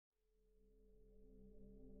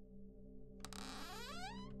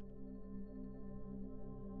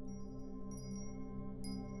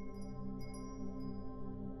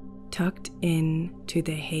Tucked in to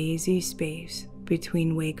the hazy space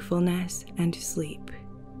between wakefulness and sleep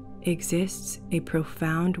exists a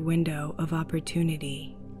profound window of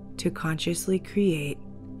opportunity to consciously create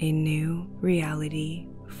a new reality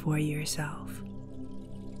for yourself.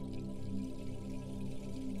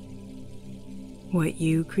 What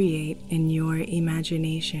you create in your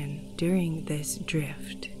imagination during this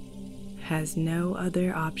drift has no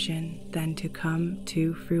other option than to come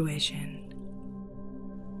to fruition.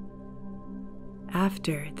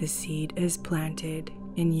 After the seed is planted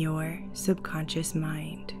in your subconscious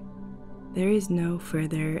mind, there is no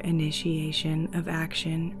further initiation of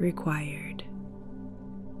action required.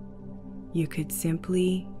 You could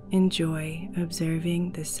simply enjoy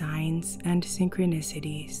observing the signs and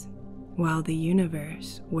synchronicities while the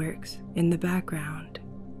universe works in the background,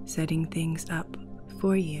 setting things up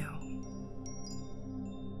for you.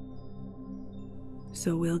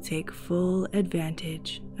 So we'll take full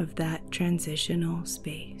advantage of that transitional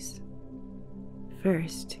space.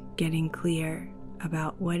 First, getting clear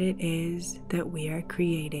about what it is that we are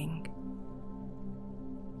creating.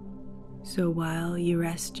 So while you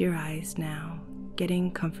rest your eyes now,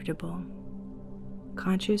 getting comfortable,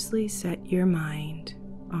 consciously set your mind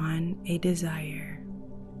on a desire.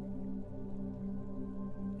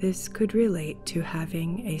 This could relate to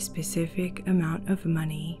having a specific amount of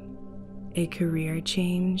money, a career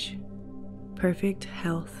change, perfect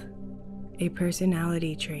health, a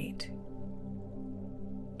personality trait.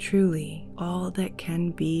 Truly, all that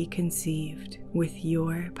can be conceived with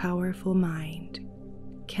your powerful mind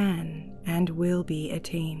can and will be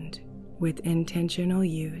attained with intentional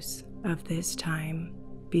use of this time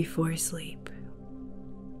before sleep.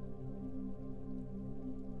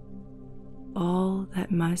 All that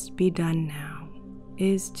must be done now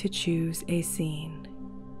is to choose a scene,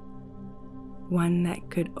 one that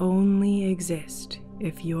could only exist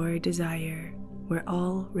if your desire were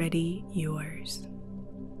already yours.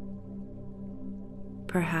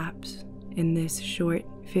 Perhaps in this short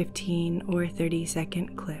 15 or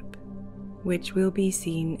 30-second clip, which will be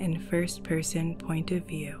seen in first-person point of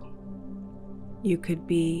view, you could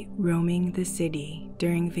be roaming the city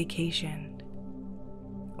during vacation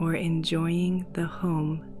or enjoying the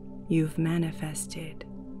home you've manifested.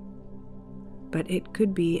 But it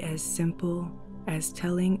could be as simple as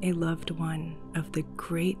telling a loved one of the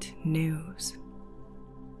great news.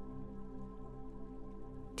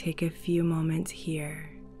 Take a few moments here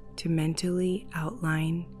to mentally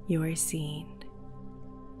outline your scene.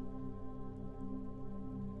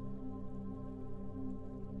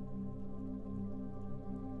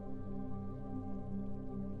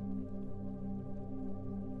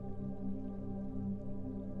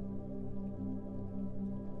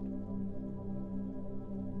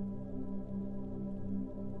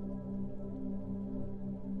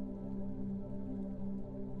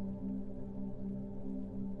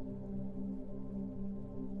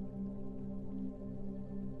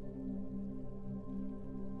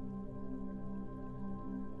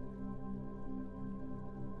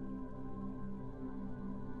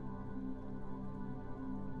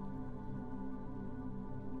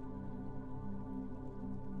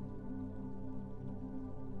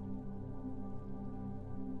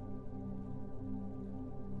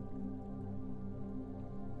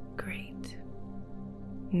 Great.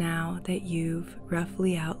 Now that you've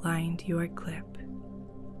roughly outlined your clip,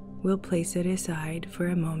 we'll place it aside for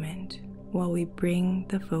a moment while we bring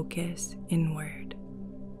the focus inward.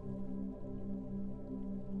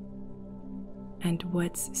 And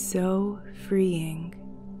what's so freeing,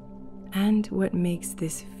 and what makes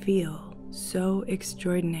this feel so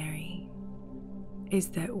extraordinary, is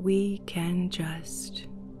that we can just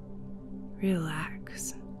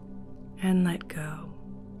relax and let go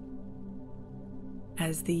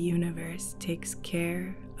as the universe takes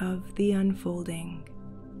care of the unfolding,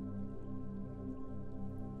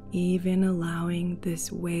 even allowing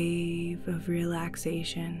this wave of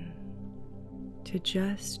relaxation to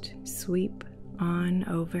just sweep on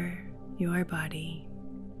over your body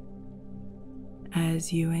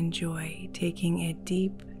as you enjoy taking a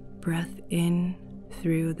deep breath in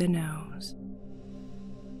through the nose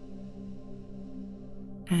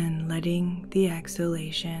and letting the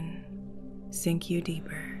exhalation sink you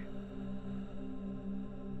deeper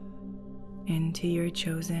into your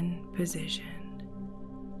chosen position.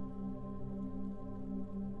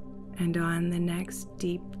 And on the next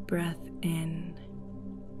deep breath in,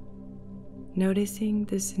 noticing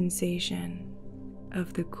the sensation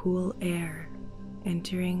of the cool air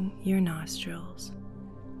entering your nostrils,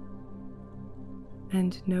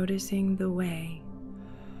 and noticing the way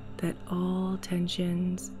that all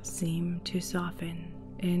tensions seem to soften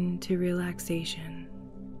into relaxation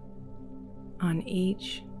on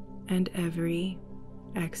each and every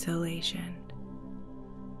exhalation,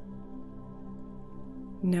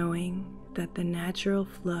 knowing that the natural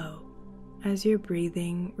flow as your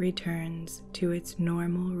breathing returns to its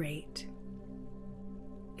normal rate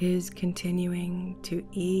is continuing to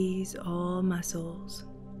ease all muscles,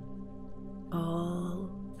 all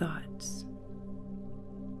thoughts,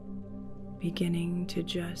 beginning to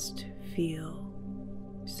just feel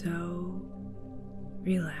so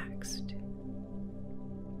relaxed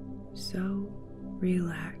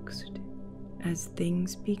as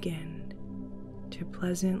things begin to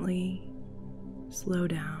pleasantly slow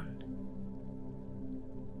down.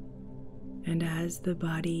 And as the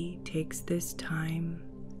body takes this time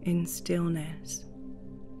in stillness,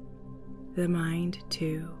 the mind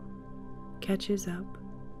too catches up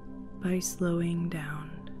by slowing down,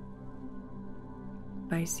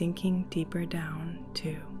 by sinking deeper down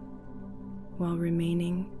too, while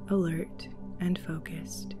remaining alert and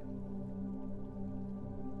focused.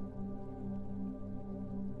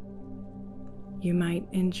 You might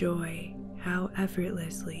enjoy how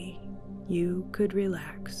effortlessly you could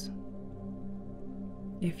relax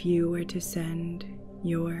if you were to send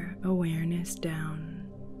your awareness down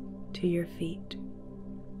to your feet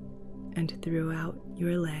and throughout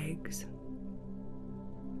your legs,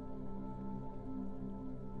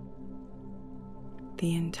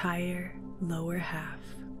 the entire lower half,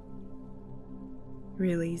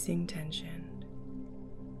 releasing tension.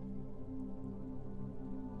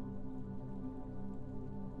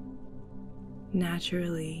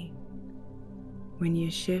 Naturally, when you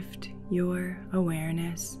shift your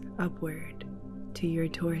awareness upward to your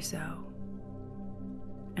torso,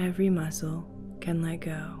 every muscle can let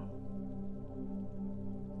go.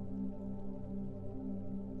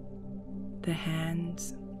 The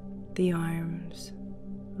hands, the arms,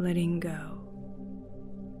 letting go.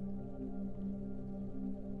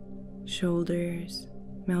 Shoulders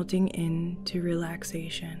melting into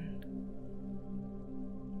relaxation.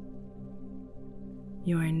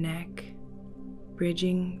 Your neck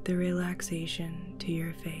bridging the relaxation to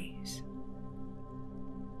your face.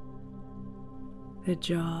 The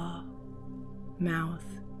jaw, mouth,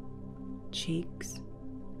 cheeks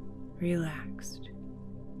relaxed.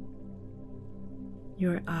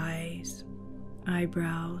 Your eyes,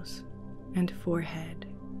 eyebrows, and forehead.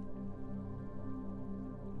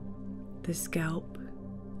 The scalp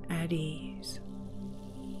at ease.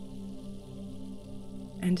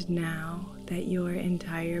 And now that your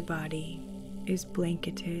entire body is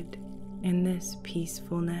blanketed in this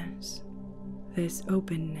peacefulness, this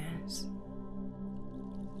openness,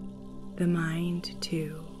 the mind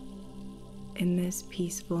too, in this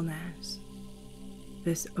peacefulness,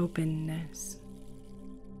 this openness.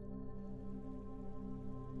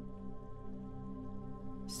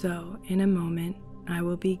 So in a moment, I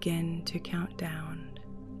will begin to count down,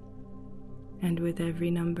 and with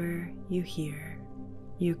every number you hear,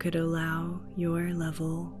 you could allow your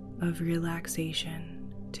level of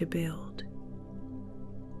relaxation to build.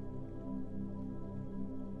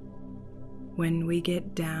 When we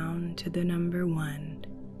get down to the number 1,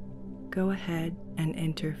 go ahead and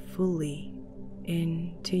enter fully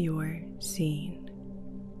into your scene.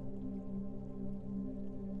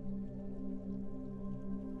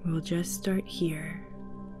 We'll just start here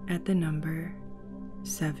at the number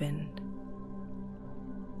 7,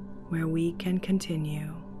 where we can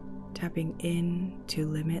continue tapping into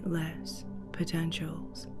limitless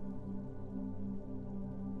potentials.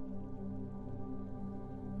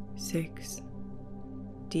 6,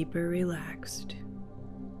 deeper relaxed,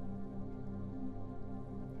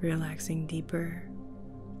 relaxing deeper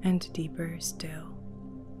and deeper still.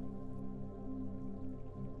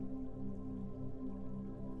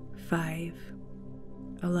 5,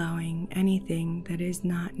 allowing anything that is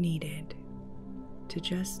not needed to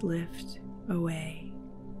just lift away,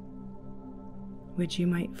 which you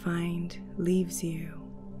might find leaves you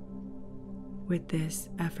with this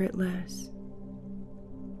effortless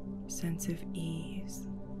sense of ease.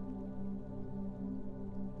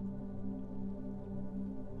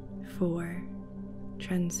 4,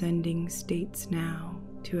 transcending states now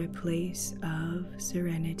to a place of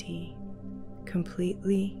serenity,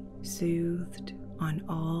 completely soothed on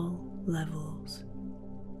all levels.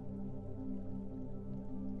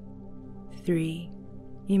 3,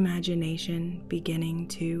 imagination beginning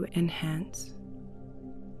to enhance.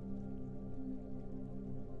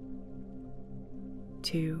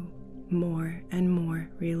 2, more and more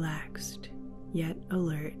relaxed, yet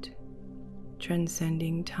alert,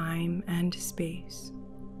 transcending time and space,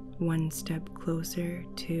 one step closer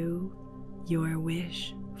to your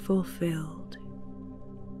wish fulfilled.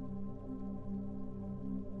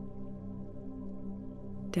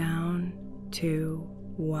 Down to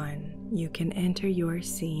 1, you can enter your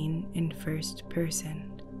scene in first person.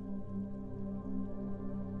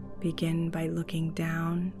 Begin by looking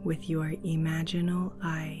down with your imaginal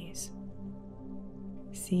eyes,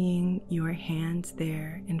 seeing your hands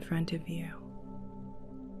there in front of you.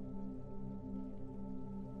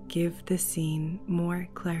 Give the scene more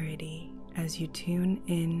clarity as you tune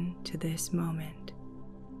in to this moment.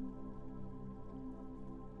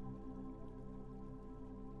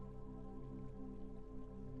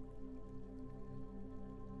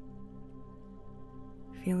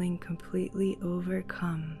 Feeling completely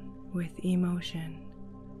overcome with emotion.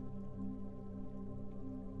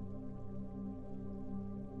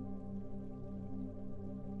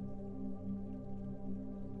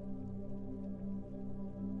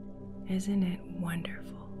 Isn't it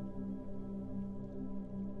wonderful?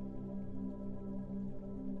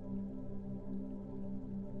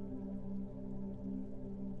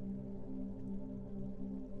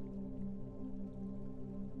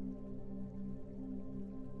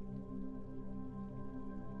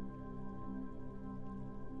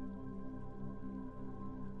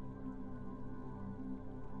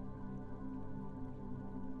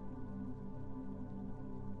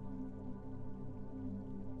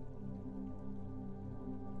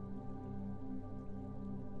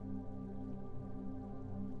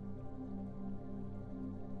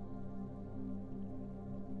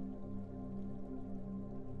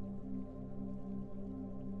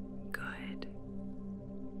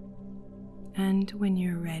 And when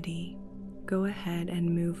you're ready, go ahead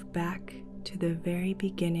and move back to the very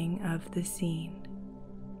beginning of the scene.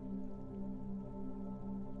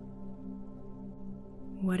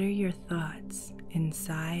 What are your thoughts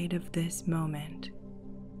inside of this moment?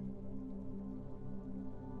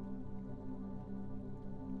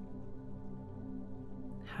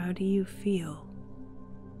 How do you feel?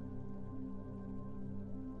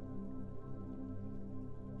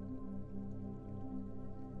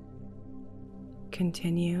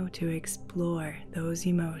 Continue to explore those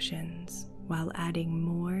emotions while adding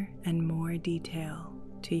more and more detail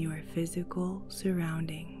to your physical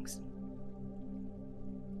surroundings.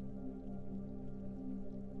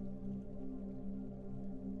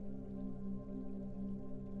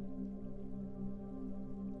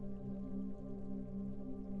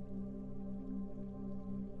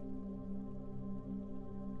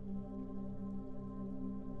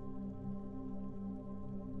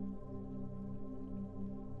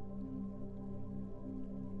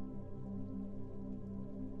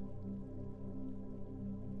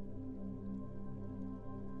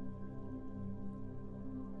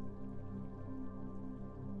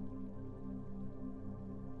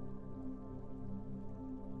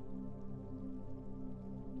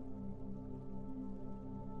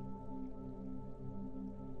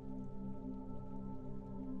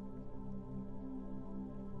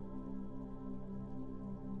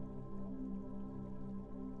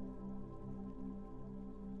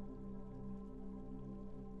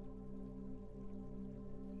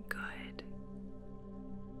 Good.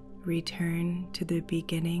 Return to the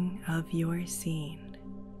beginning of your scene.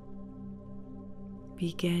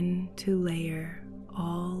 Begin to layer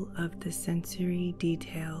all of the sensory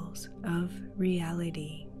details of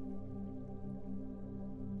reality.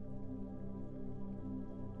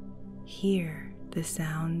 Hear the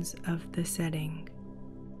sounds of the setting.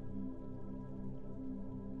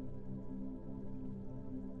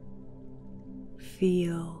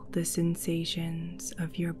 Feel the sensations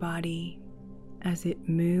of your body as it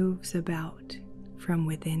moves about from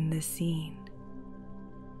within the scene.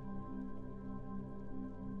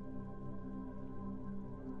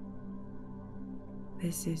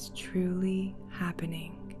 This is truly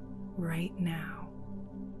happening right now.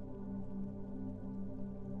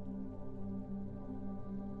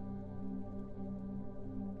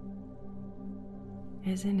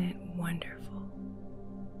 Isn't it wonderful?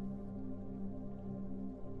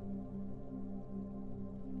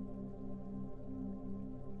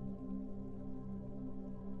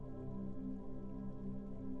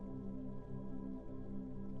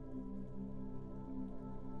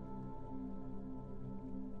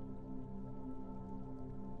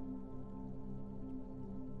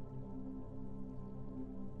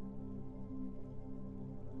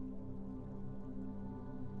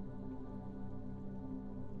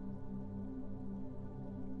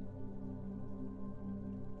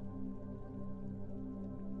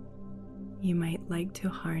 You might like to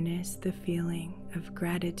harness the feeling of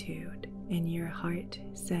gratitude in your heart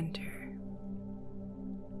center.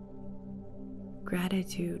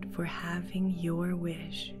 gratitude for having your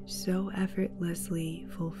wish so effortlessly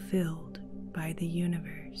fulfilled by the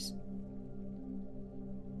universe.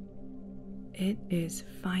 It is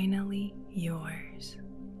finally yours.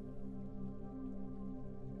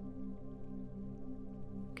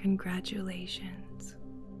 Congratulations.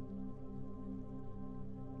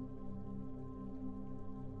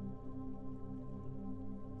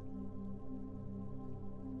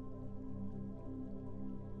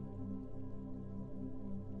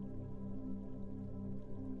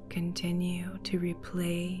 Continue to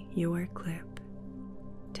replay your clip,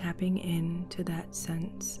 tapping into that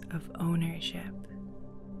sense of ownership,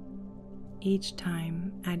 each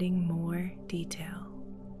time adding more detail,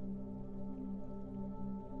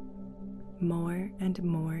 more and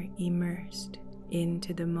more immersed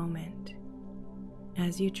into the moment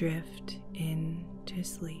as you drift into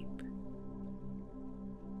sleep,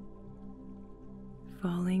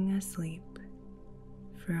 falling asleep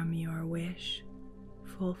from your wish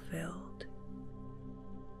fulfilled.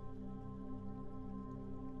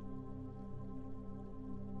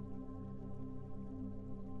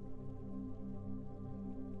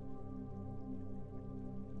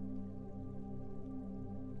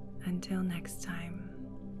 Until next time.